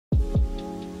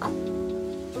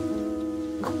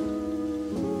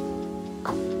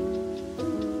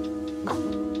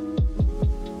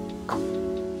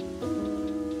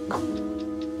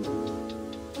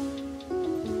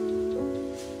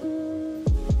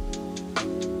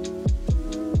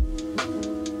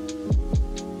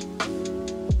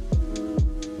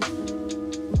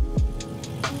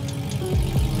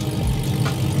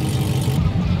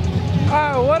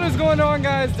going on,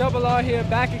 guys? Double R here,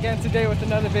 back again today with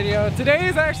another video. Today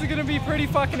is actually going to be pretty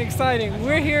fucking exciting.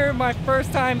 We're here my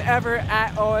first time ever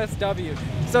at OSW.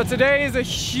 So today is a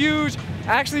huge,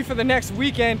 actually for the next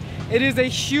weekend, it is a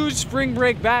huge spring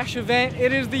break bash event.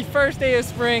 It is the first day of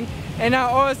spring, and now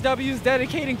OSW is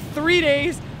dedicating 3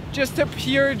 days just to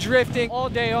pure drifting all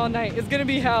day, all night. It's gonna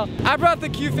be hell. I brought the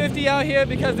Q50 out here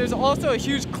because there's also a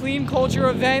huge clean culture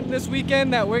event this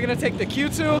weekend that we're gonna take the Q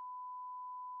to.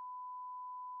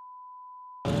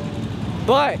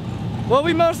 But what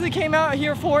we mostly came out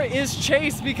here for is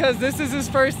Chase, because this is his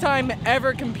first time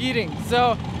ever competing.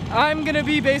 So I'm gonna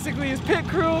be basically his pit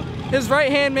crew, his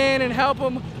right-hand man, and help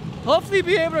him hopefully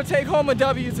be able to take home a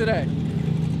W today.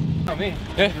 Oh, me.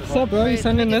 Yeah. What's up, bro? You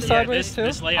sending this sideways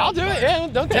too? I'll do it, yeah,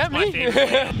 don't tempt me.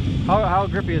 How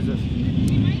grippy is this?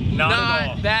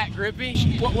 Not that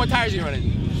grippy. What tires are you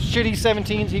running? Shitty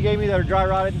 17s he gave me that are dry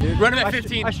rotted. Dude. Run them at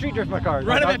 15. I street drift my cars.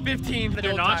 Run them at 15. If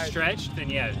they're not stretched, then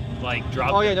yeah, like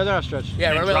drop Oh yeah, no, they're not stretched. Yeah,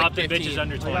 run them drop at the 15. bitches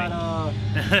under 20.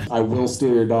 I will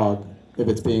steal your dog if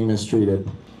it's being mistreated.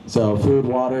 So food,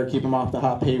 water, keep him off the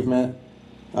hot pavement,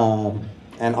 and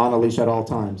on a leash at all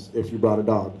times if you brought a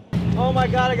dog. Oh my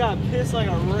god, I got pissed like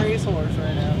a racehorse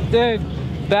right now.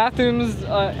 Dude, bathrooms,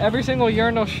 every single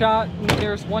urinal shot,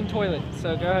 there's one toilet,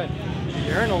 so go ahead.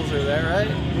 Urinals are there, right?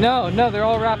 No, they're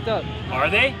all wrapped up. Are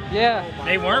they? Yeah.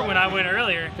 They weren't when I went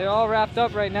earlier. They're all wrapped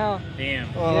up right now. Damn.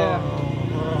 Yeah.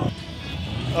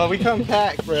 Oh, we come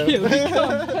packed, bro. Yeah, we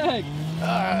come back.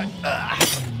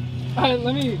 Alright,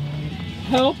 let me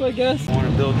help, I guess. I want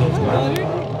to build those cars.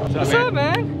 What's up,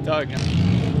 man? Doug.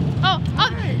 Oh, no,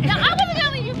 I wasn't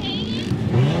telling you, Katie.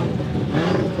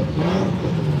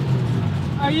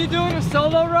 Are you doing a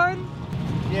solo run?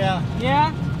 Yeah.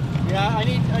 Yeah? Yeah, I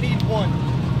need one.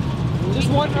 Just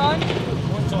one run?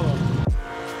 One solo.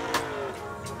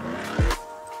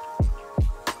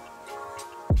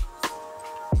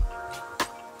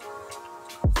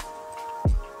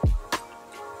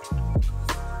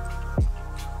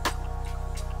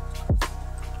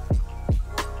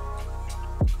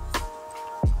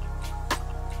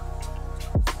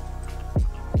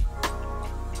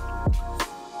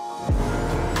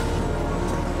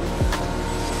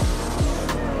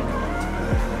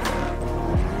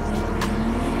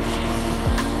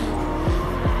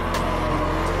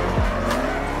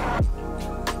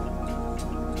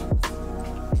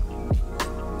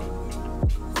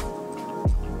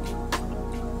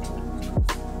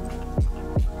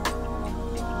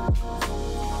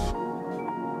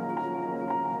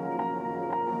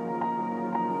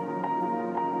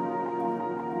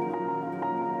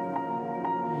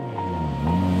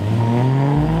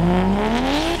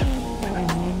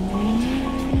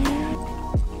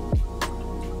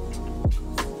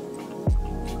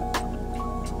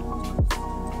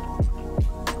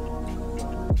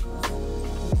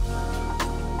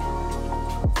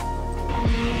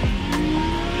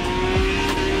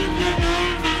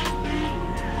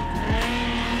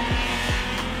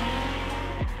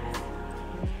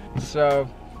 So,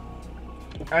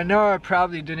 I know I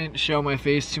probably didn't show my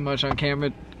face too much on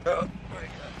camera. Oh my God.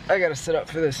 I gotta sit up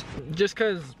for this. Just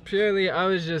cause purely I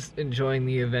was just enjoying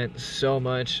the event so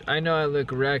much. I know I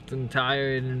look wrecked and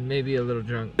tired and maybe a little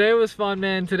drunk. Today was fun,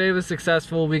 man. Today was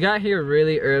successful. We got here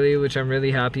really early, which I'm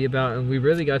really happy about, and we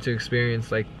really got to experience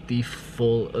like the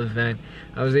full event.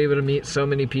 I was able to meet so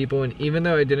many people, and even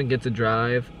though I didn't get to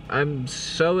drive, I'm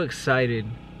so excited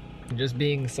just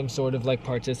being some sort of like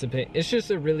participant. It's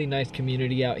just a really nice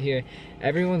community out here.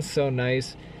 Everyone's so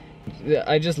nice.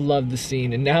 I just love the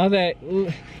scene. And now that,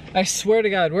 I swear to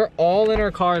God, we're all in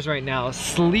our cars right now,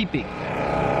 sleeping.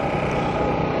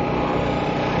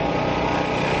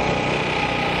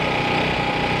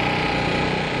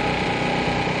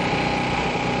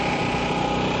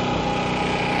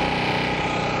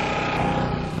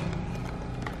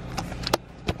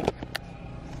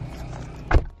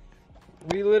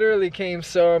 We literally came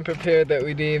so unprepared that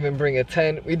we didn't even bring a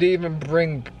tent. We didn't even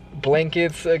bring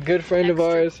blankets. A good friend of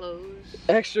ours,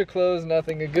 extra clothes,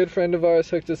 nothing. A good friend of ours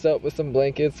hooked us up with some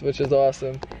blankets, which is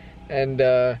awesome. And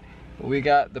we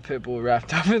got the pit bull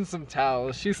wrapped up in some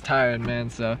towels. She's tired, man,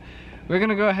 so we're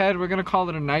gonna go ahead. We're gonna call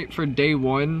it a night for day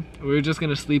one. We're just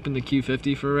gonna sleep in the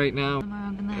Q50 for right now.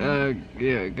 Good night.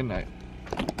 Yeah, good night.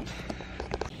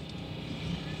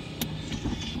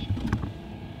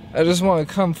 I just want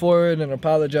to come forward and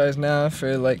apologize now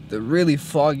for like the really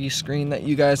foggy screen that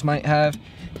you guys might have.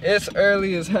 It's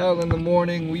early as hell in the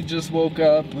morning. We just woke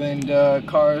up and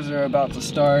cars are about to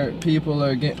start. People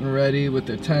are getting ready with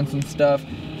their tents and stuff,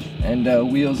 and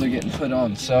wheels are getting put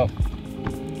on. So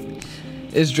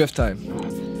it's drift time.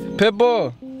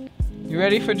 Pitbull, you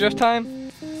ready for drift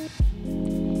time?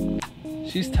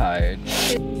 She's tired.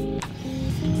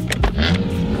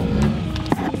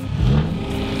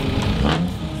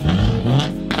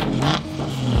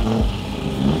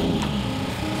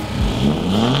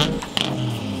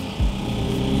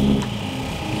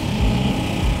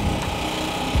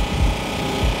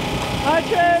 Hi,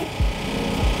 Trey.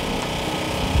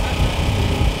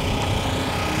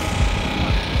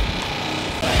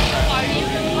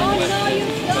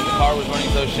 But the car was running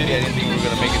so shitty, I didn't think we were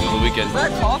gonna make it through the weekend. Is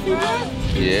that coffee, bro?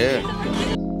 Yeah.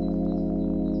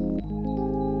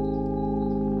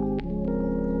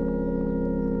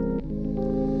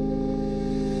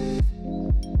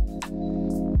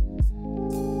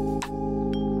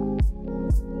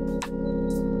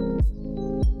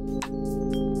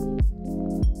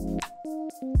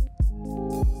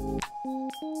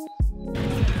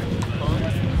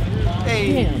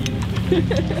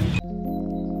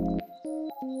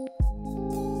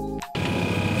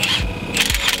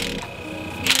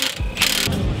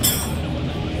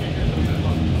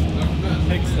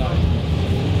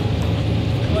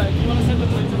 What, you want to send the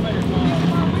plates up by your phone?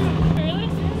 Really?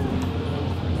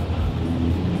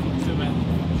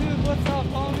 Dude, what's up,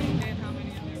 homie?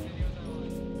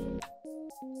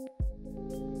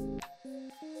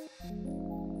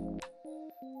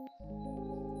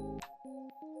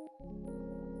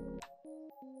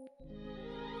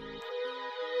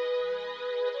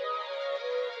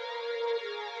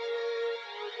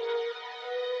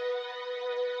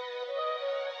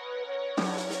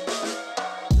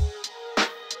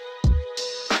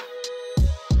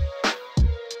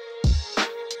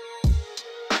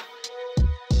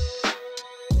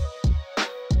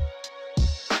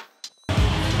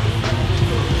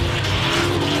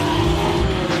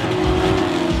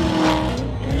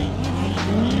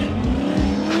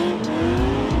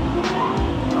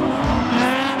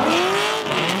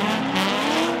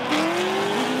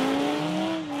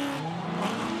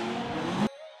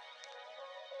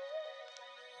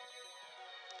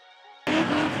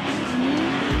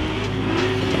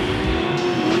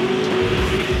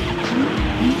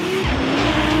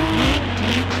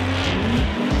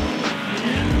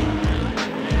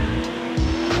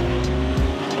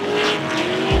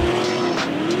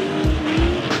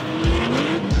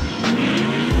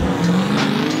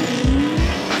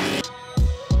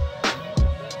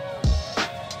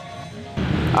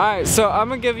 Alright, so I'm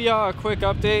gonna give y'all a quick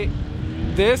update.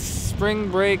 This spring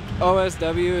break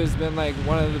OSW has been like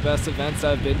one of the best events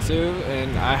I've been to,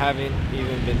 and I haven't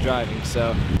even been driving.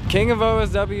 So King of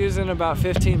OSW is in about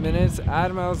 15 minutes.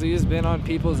 Adam LZ has been on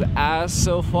people's ass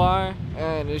so far,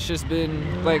 and it's just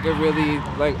been like a really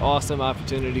like awesome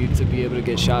opportunity to be able to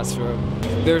get shots for him.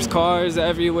 There's cars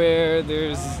everywhere,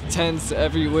 there's tents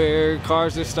everywhere.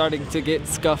 Cars are starting to get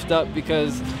scuffed up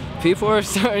because people are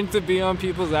starting to be on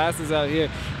people's asses out here.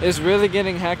 It's really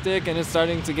getting hectic and it's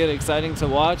starting to get exciting to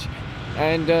watch.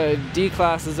 And D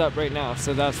class is up right now,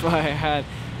 so that's why I had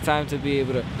time to be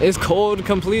able to. It's cold,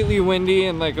 completely windy,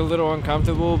 and like a little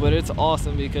uncomfortable, but it's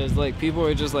awesome because like people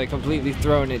are just like completely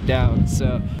throwing it down.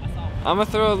 So I'm gonna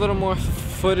throw a little more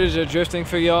footage of drifting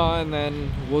for y'all, and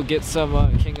then we'll get some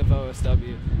King of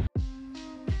OSW.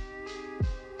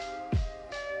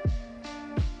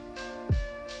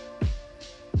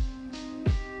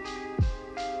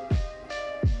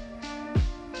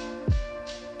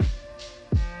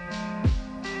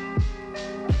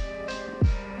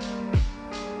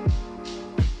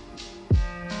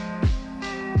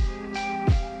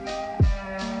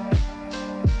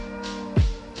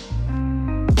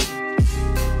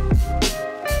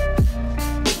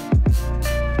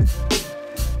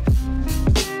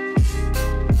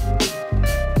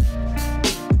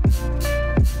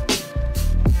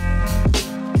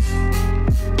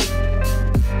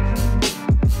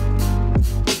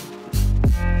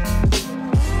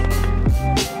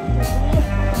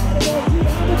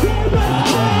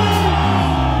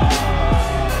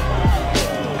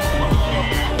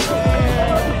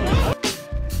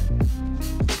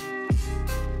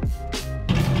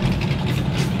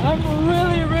 I'm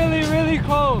really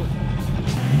cold.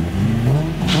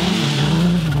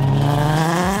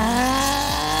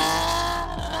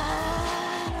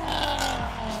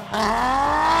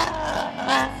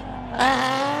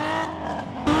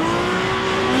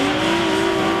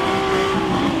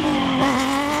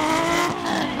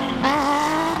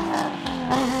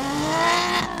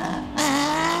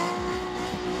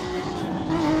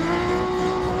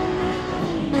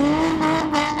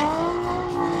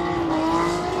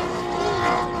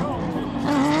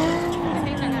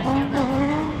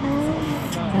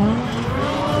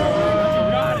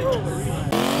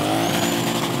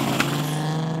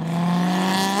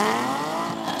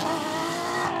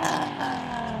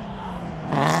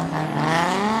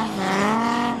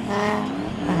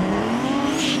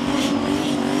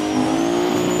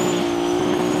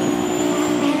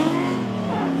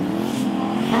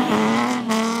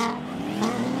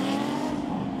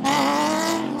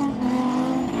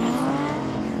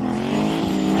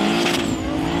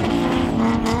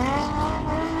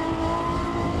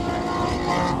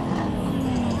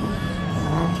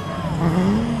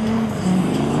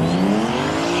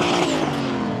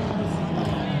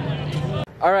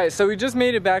 Alright, so we just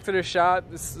made it back to the shop.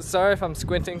 Sorry if I'm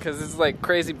squinting because it's like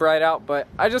crazy bright out, but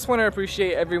I just want to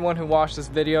appreciate everyone who watched this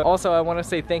video. Also, I want to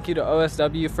say thank you to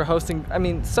OSW for hosting, I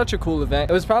mean, such a cool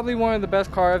event. It was probably one of the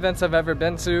best car events I've ever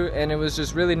been to, and it was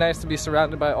just really nice to be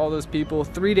surrounded by all those people.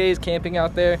 3 days camping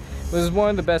out there was one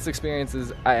of the best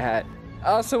experiences I had. I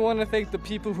also want to thank the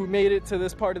people who made it to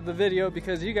this part of the video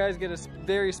because you guys get a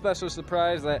very special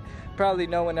surprise that probably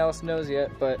no one else knows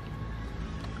yet, but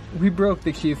we broke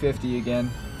the Q50 again.